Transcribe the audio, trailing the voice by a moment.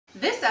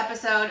This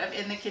episode of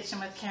In the Kitchen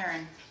with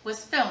Karen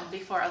was filmed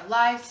before a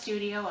live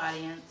studio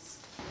audience.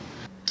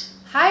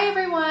 Hi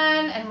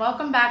everyone, and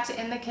welcome back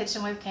to In the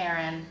Kitchen with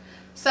Karen.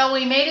 So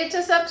we made it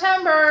to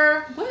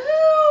September,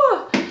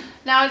 woohoo!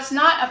 Now it's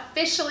not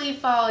officially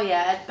fall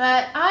yet,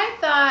 but I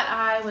thought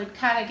I would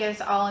kind of get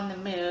us all in the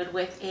mood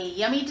with a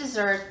yummy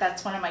dessert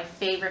that's one of my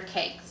favorite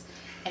cakes.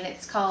 And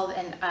it's called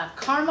a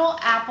caramel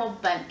apple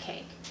bundt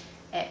cake.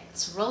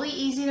 It's really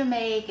easy to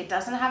make, it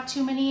doesn't have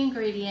too many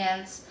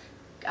ingredients.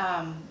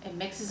 It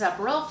mixes up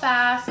real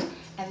fast,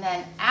 and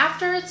then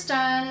after it's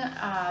done,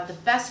 the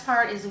best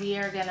part is we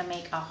are going to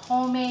make a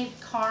homemade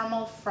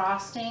caramel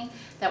frosting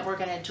that we're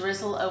going to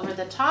drizzle over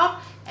the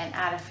top and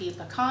add a few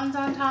pecans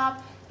on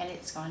top, and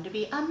it's going to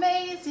be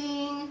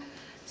amazing.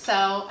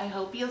 So I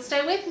hope you'll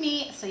stay with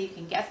me so you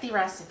can get the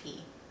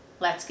recipe.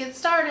 Let's get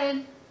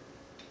started.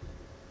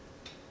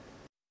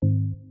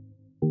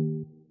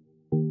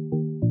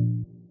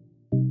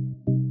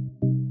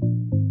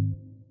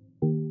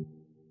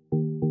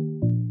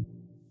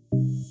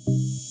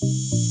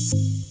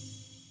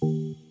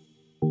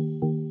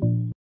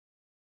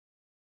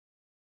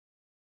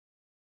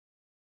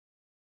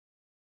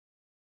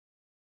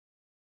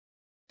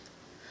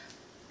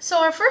 So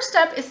our first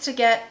step is to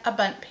get a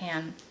bundt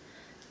pan.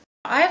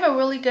 I have a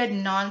really good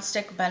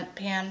non-stick bundt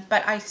pan,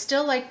 but I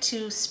still like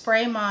to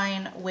spray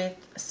mine with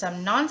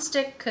some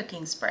non-stick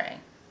cooking spray.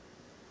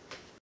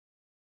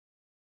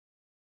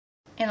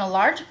 In a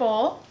large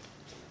bowl,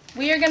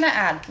 we are going to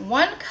add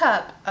 1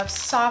 cup of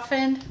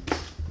softened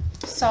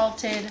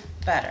salted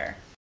butter.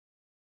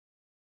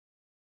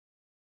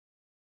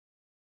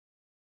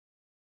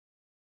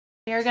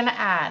 We are going to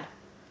add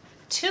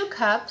 2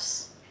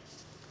 cups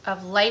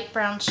of light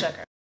brown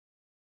sugar.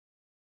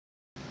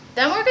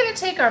 Then we're going to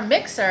take our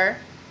mixer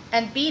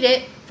and beat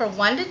it for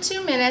 1 to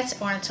 2 minutes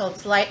or until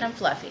it's light and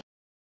fluffy.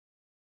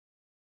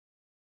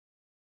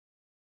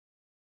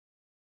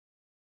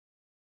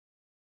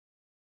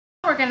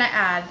 We're going to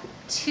add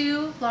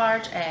 2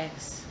 large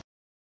eggs.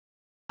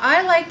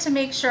 I like to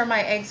make sure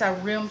my eggs are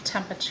room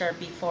temperature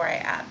before I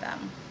add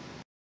them.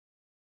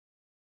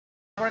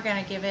 We're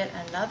going to give it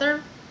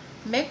another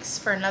mix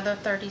for another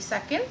 30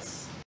 seconds.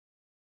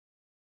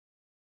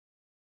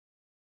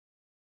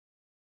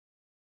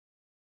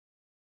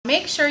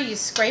 Make sure you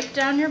scrape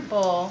down your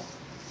bowl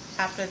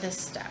after this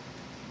step.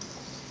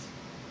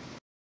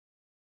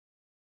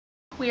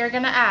 We are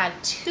going to add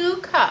 2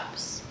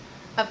 cups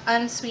of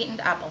unsweetened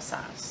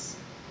applesauce.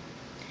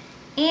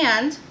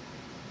 And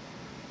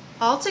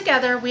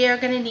altogether we are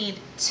going to need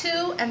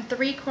 2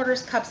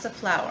 3/4 cups of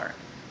flour.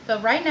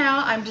 But right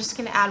now I'm just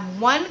going to add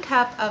 1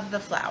 cup of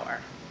the flour.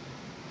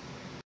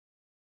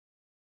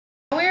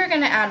 We are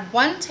going to add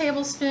 1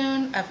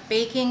 tablespoon of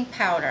baking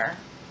powder.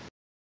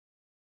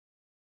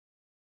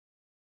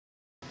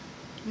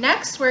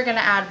 Next, we're going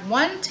to add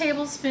 1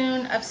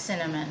 tablespoon of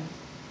cinnamon,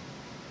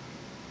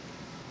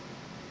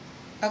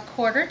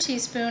 1/4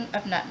 teaspoon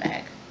of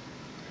nutmeg.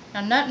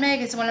 Now, nutmeg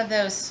is one of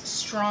those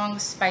strong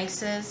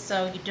spices,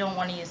 so you don't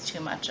want to use too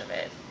much of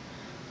it.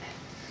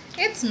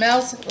 It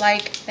smells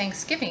like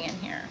Thanksgiving in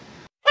here.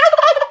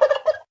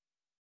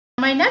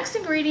 My next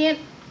ingredient,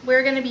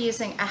 we're going to be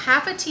using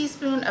 1/2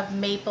 teaspoon of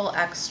maple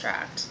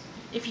extract.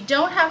 If you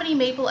don't have any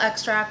maple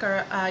extract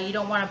or you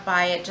don't want to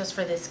buy it just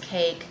for this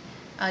cake,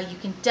 you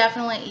can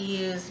definitely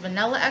use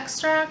vanilla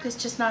extract. It's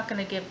just not going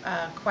to give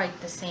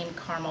quite the same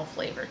caramel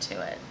flavor to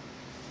it.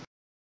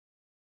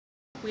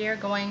 We are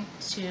going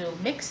to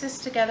mix this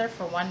together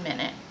for 1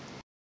 minute.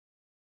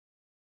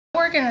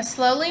 We're going to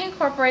slowly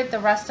incorporate the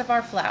rest of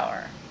our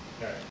flour.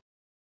 Okay.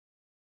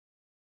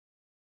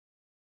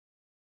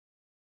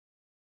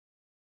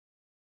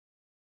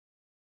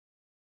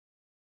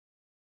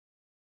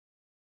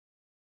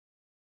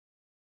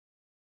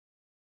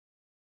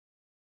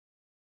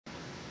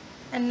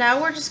 And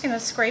now we're just going to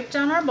scrape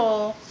down our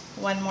bowl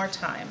 1 more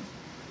time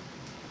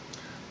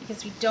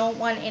because we don't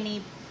want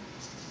any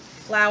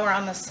flour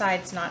on the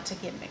sides not to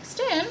get mixed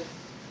in.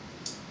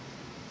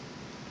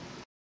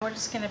 We're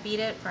just going to beat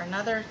it for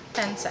another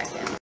 10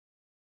 seconds.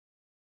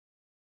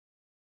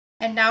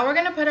 And now we're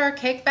going to put our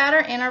cake batter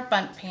in our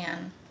bundt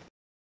pan.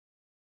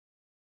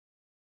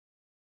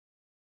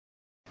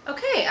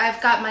 Okay, I've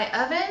got my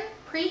oven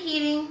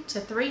preheating to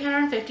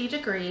 350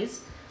 degrees.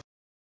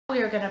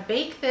 We are going to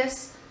bake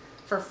this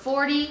for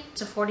 40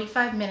 to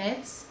 45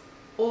 minutes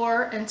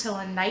or until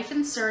a knife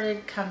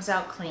inserted comes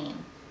out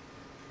clean.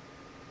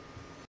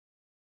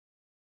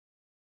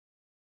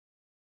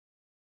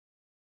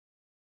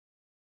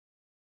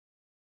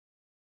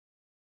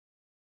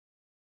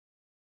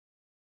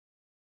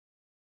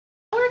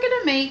 We're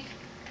going to make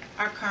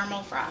our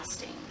caramel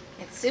frosting.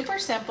 It's super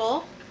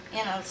simple.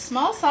 In a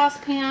small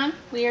saucepan,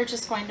 we are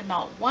just going to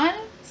melt 1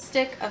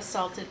 stick of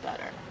salted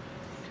butter.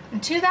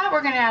 And to that,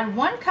 we're going to add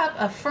 1 cup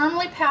of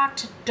firmly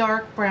packed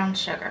dark brown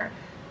sugar.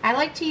 I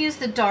like to use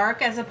the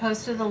dark as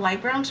opposed to the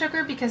light brown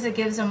sugar because it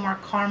gives a more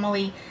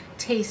caramely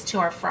taste to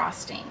our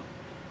frosting.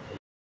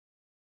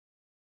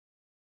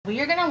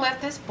 We are going to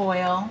let this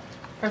boil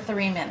for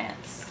 3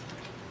 minutes.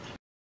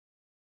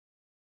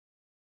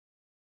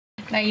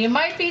 Now you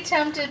might be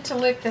tempted to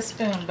lick the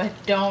spoon, but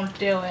don't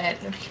do it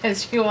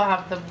because you will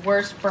have the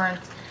worst burnt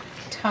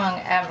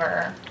tongue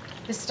ever.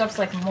 This stuff's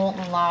like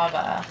molten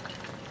lava.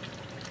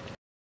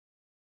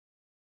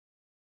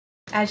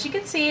 As you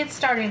can see, it's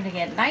starting to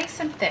get nice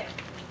and thick.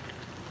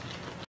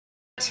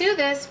 To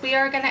this, we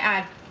are going to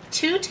add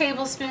 2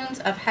 tablespoons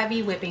of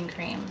heavy whipping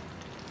cream.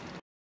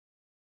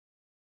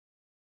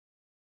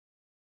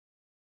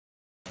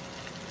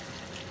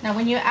 Now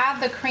when you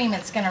add the cream,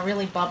 it's going to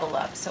really bubble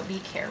up, so be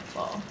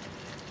careful.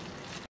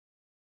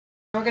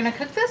 We're going to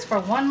cook this for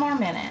 1 more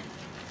minute.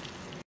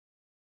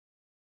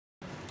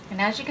 And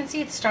as you can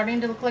see, it's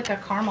starting to look like a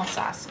caramel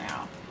sauce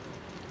now.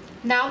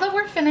 Now that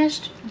we're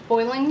finished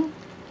boiling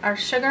our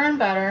sugar and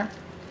butter,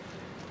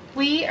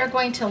 we are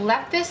going to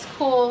let this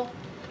cool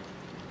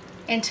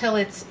until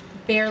it's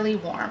barely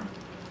warm.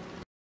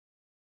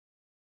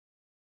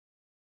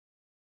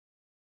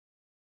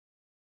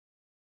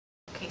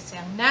 Okay, so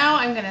now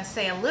I'm going to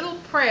say a little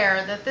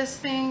prayer that this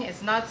thing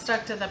is not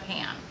stuck to the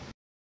pan.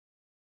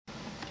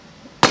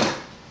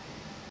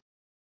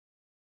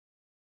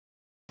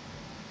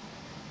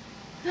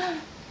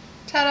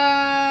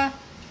 Ta-da!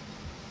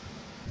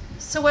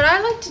 So what I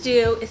like to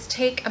do is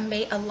take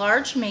a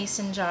large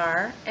mason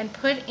jar and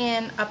put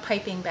in a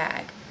piping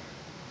bag.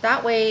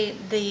 That way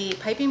the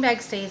piping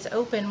bag stays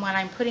open when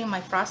I'm putting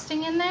my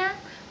frosting in there.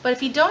 But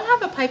if you don't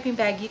have a piping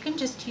bag, you can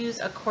just use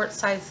a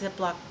quart-sized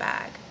Ziploc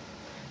bag.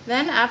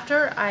 Then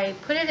after I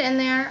put it in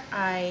there,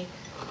 I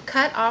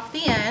cut off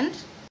the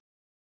end.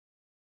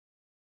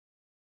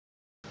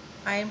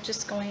 I am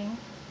just going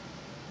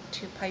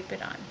to pipe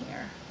it on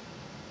here.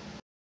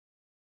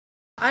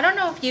 I don't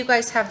know if you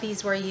guys have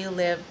these where you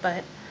live,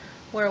 but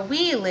where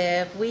we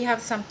live, we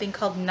have something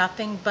called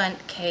nothing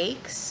Bundt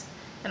cakes.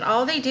 And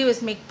all they do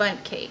is make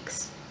Bundt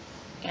cakes.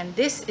 And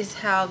this is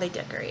how they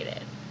decorate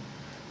it.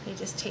 They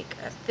just take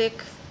a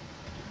thick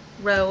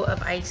row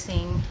of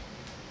icing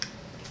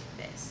like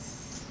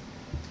this.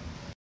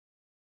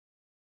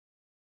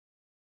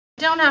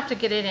 You don't have to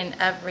get it in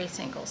every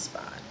single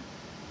spot.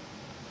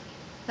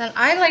 Then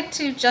I like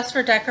to, just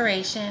for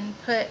decoration,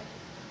 put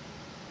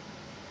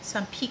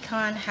some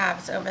pecan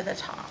halves over the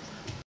top.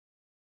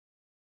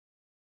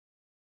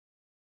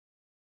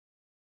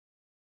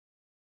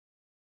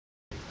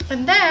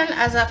 And then,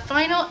 as a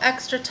final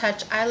extra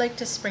touch, I like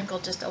to sprinkle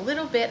just a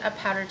little bit of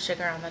powdered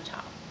sugar on the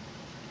top.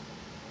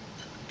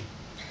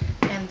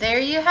 And there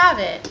you have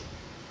it,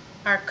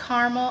 our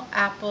caramel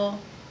apple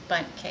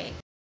bundt cake.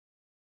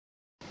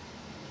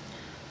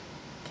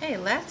 Okay,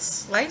 let's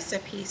slice a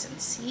piece and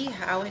see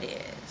how it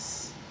is.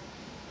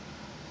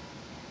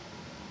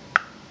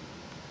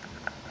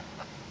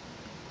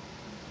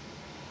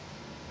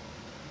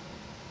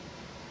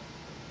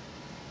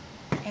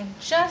 And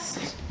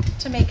just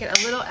to make it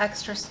a little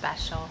extra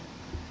special,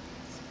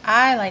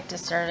 I like to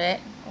serve it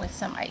with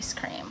some ice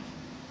cream.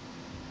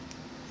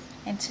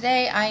 And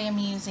today I am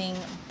using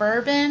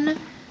bourbon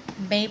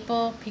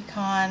maple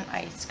pecan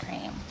ice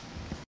cream.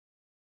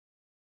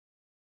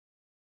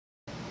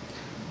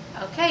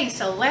 Okay,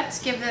 so let's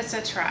give this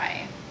a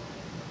try.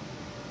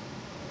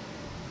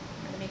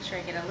 I'm gonna make sure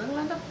I get a little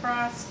of the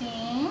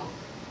frosting.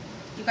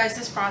 You guys,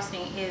 this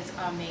frosting is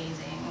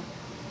amazing.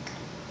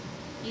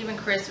 Even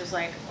Chris was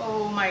like,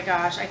 oh my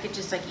gosh, I could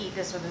just like eat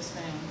this with a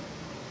spoon.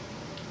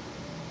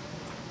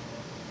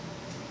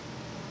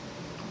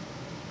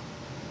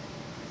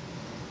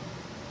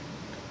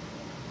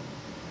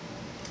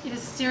 It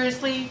is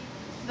seriously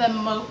the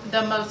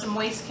most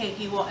moist cake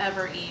you will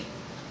ever eat.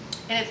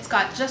 And it's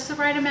got just the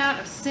right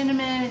amount of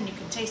cinnamon, and you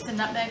can taste the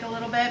nutmeg a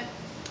little bit.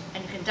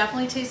 And you can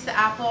definitely taste the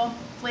apple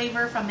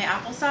flavor from the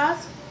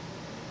applesauce.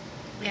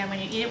 And when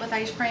you eat it with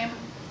ice cream,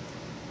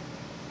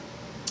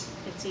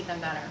 it's even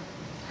better.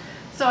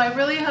 So I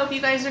really hope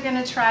you guys are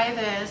going to try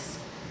this.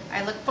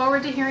 I look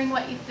forward to hearing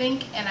what you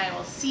think, and I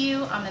will see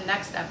you on the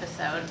next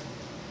episode.